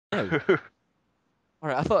No.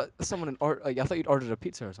 Alright, I thought someone like, I thought you'd ordered a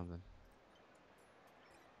pizza or something.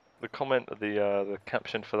 The comment of the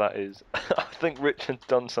caption for that is, I think Richard's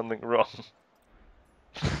done something wrong.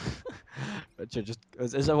 Richard, just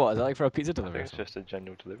is that what? Is that like for a pizza I delivery think or it's something? just a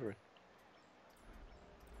general delivery.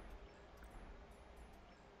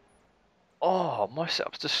 Oh, my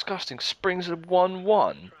setup's disgusting. Springs at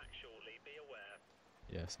 1-1.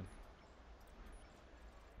 Yes.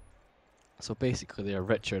 So basically, there,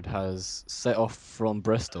 Richard has set off from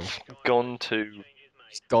Bristol. Gone to.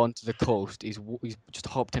 He's gone to the coast. He's just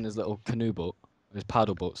hopped in his little canoe boat, his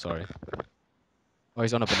paddle boat. Sorry. Or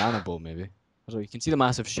he's on a banana boat, maybe. I don't know. You can see the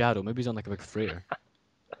massive shadow. Maybe he's on like a big freighter.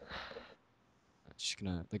 Just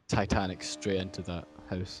gonna like Titanic straight into that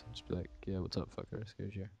house. Just be like, yeah, what's up, fuckers?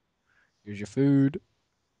 Here's your food.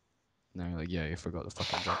 And then you're like, yeah, you forgot the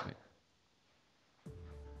fucking drink, mate.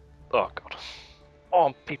 Oh, God. Oh,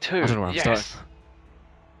 I'm I don't P2. know where I'm starting. Yes.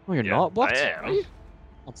 Oh, you're Yeah, not? I What? Are am. you?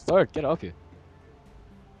 I'm third. Get up here.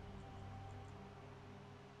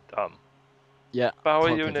 Yeah, Power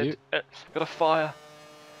can't give you. unit. Got a fire.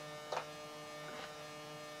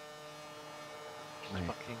 Mate,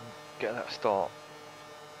 Fucking get that start.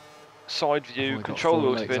 Side I've view, only got control the 4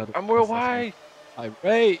 wheel legs. spin, I don't and we're have fucking. away!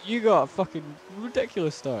 Hey, you got a fucking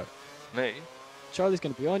ridiculous start. Me? Charlie's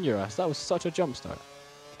gonna be on your ass. That was such a jump start.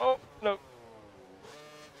 Oh, no.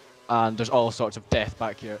 And there's all sorts of death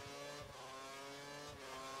back here.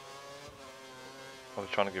 I was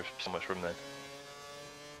trying to give so much room then.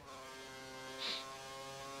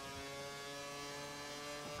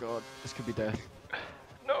 God, this could be death.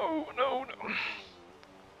 No, no, no.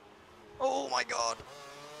 Oh my god.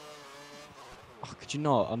 Oh, could you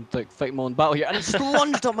not? I'm like fighting my own battle here, and it's just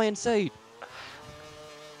lunged up my inside.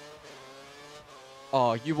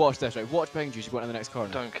 Oh, you watch this, right? Watch behind you. She's going to the next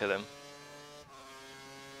corner. Don't kill him.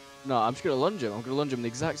 No, I'm just gonna lunge him. I'm gonna lunge him the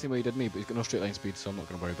exact same way he did me, but he's got no straight line speed, so I'm not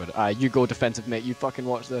gonna worry about it. You go defensive, mate. You fucking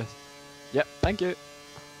watch this. Yep, thank you.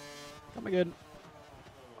 Come again.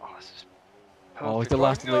 Oh, this is Oh, he's perfect the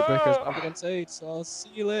last of the late breakers right. up inside, so I'll see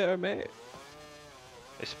you later, mate.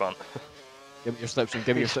 He spun. Give me your slipstream.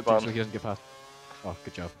 Give me your He's slipstream spun. so he doesn't get past. Oh,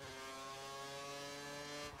 good job.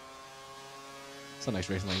 It's a nice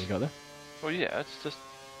racing line you got there. Well, yeah, it's just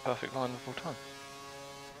perfect line of all time.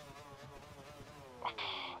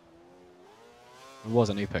 It was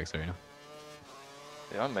an apex there, you know.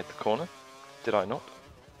 Yeah, I made the corner. Did I not?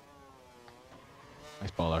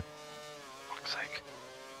 Nice baller. Fuck's sake.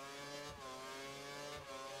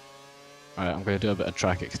 Alright, I'm gonna do a bit of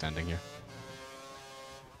track extending here.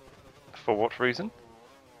 For what reason?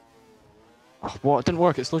 Oh, what? It didn't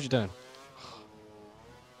work. It slowed you down.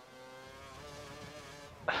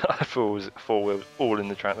 I thought it was 4 wheels all in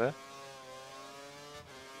the track there.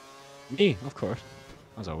 Me, of course.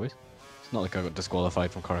 As always. It's not like I got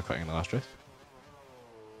disqualified from car cutting in the last race.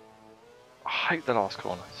 I hate the last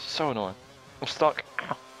corner. It's so annoying. I'm stuck.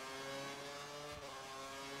 Ow.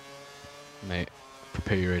 Mate,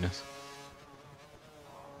 prepare your anus.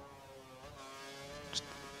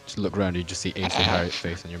 Just look around, you just see Ainsley Harriet's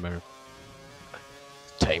face in your mirror.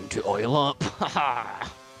 Time to oil up!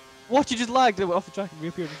 What? You just lagged? It went off the track and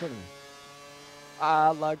reappeared in front of me.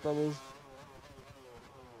 Ah, lag bubbles.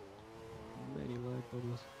 Many lag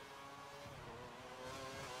bubbles.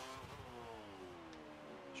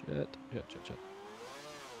 Shit.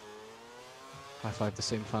 High five the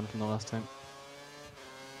same fan from the last time.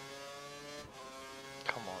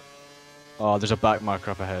 Come on. Oh, there's a back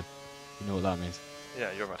marker up ahead. You know what that means. Yeah,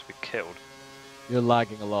 you're about to be killed. You're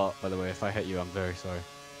lagging a lot, by the way. If I hit you, I'm very sorry.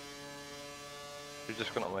 You've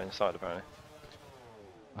just gone up my inside, apparently.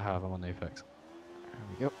 I have, I'm on the apex. There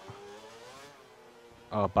we go.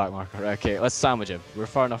 Oh, back marker. Right, okay, let's sandwich him. We're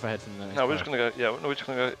far enough ahead from the next No, we're car. just gonna go. Yeah, no, we're just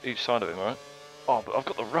gonna go each side of him, alright? Oh, but I've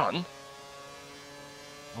got the run.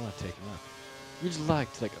 I want to take him out. You just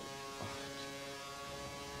lagged like. Oh.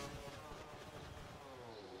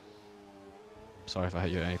 Sorry if I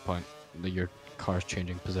hit you at any point. Your car's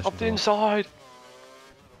changing position. Up the inside.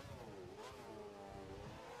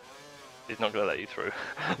 He's not gonna let you through.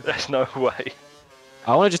 There's no way.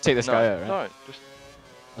 I want to just take this No, guy out, right? no, just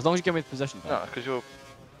As long as you give me the position back. no, because you'll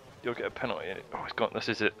get a penalty. Oh, he's gone. This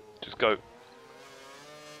is it. Just go.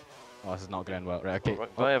 Oh, this is not going to end well. Right, okay. Right,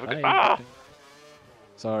 Oh, I have a good. hey. Ah!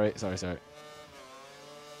 Sorry.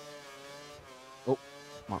 Oh,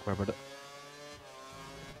 Mark Webber. The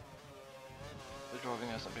driving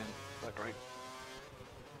hasn't been that great.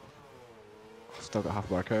 Still got half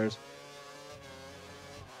of our cars.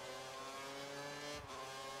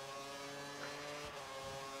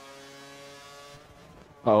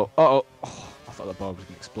 Oh, I thought that ball was going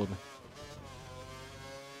to explode me.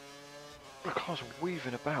 The car's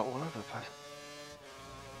weaving about all over the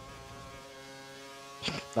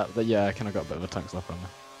place. Yeah, I kind of got a bit of a tank slap on there.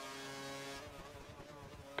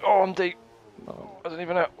 Oh, I'm deep. Oh, I don't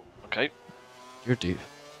even know. Okay. you're deep.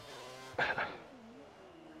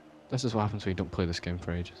 This is what happens when you don't play this game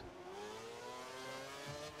for ages.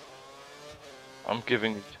 I'm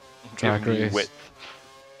giving you Race. width.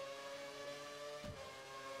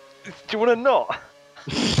 Do you want to not?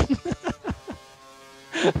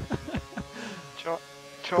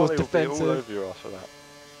 Charlie will be all over you after that.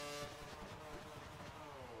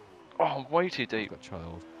 Oh, I'm way too deep. Got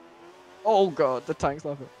child. Oh god, the tank's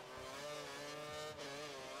laughing.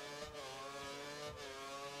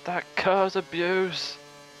 That car's abuse.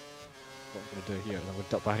 What I'm gonna do here is I'm gonna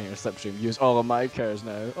duck back into your slipstream, use all of my cars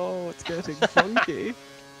now. Oh, it's getting funky.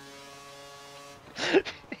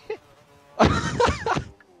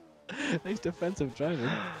 Nice defensive driving.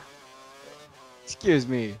 Excuse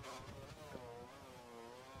me.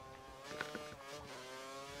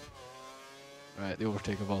 Right, the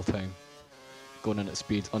overtake of all time. Going in at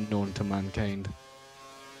speeds unknown to mankind.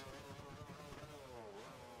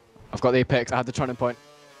 I've got the apex, I had the turning point.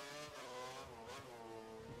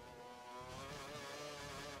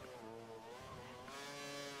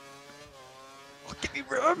 Oh, give me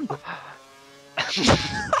room!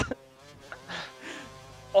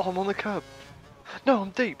 Oh, I'm on the curb. No,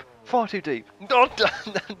 I'm deep. Far too deep. Not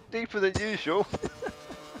deeper than usual.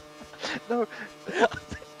 No.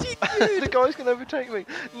 The guys can overtake me.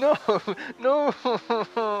 No, no.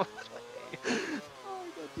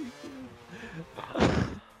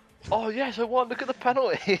 Oh yes, I won. Look at the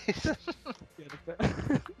penalties. How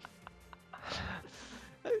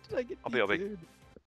did I get I'll be. dude?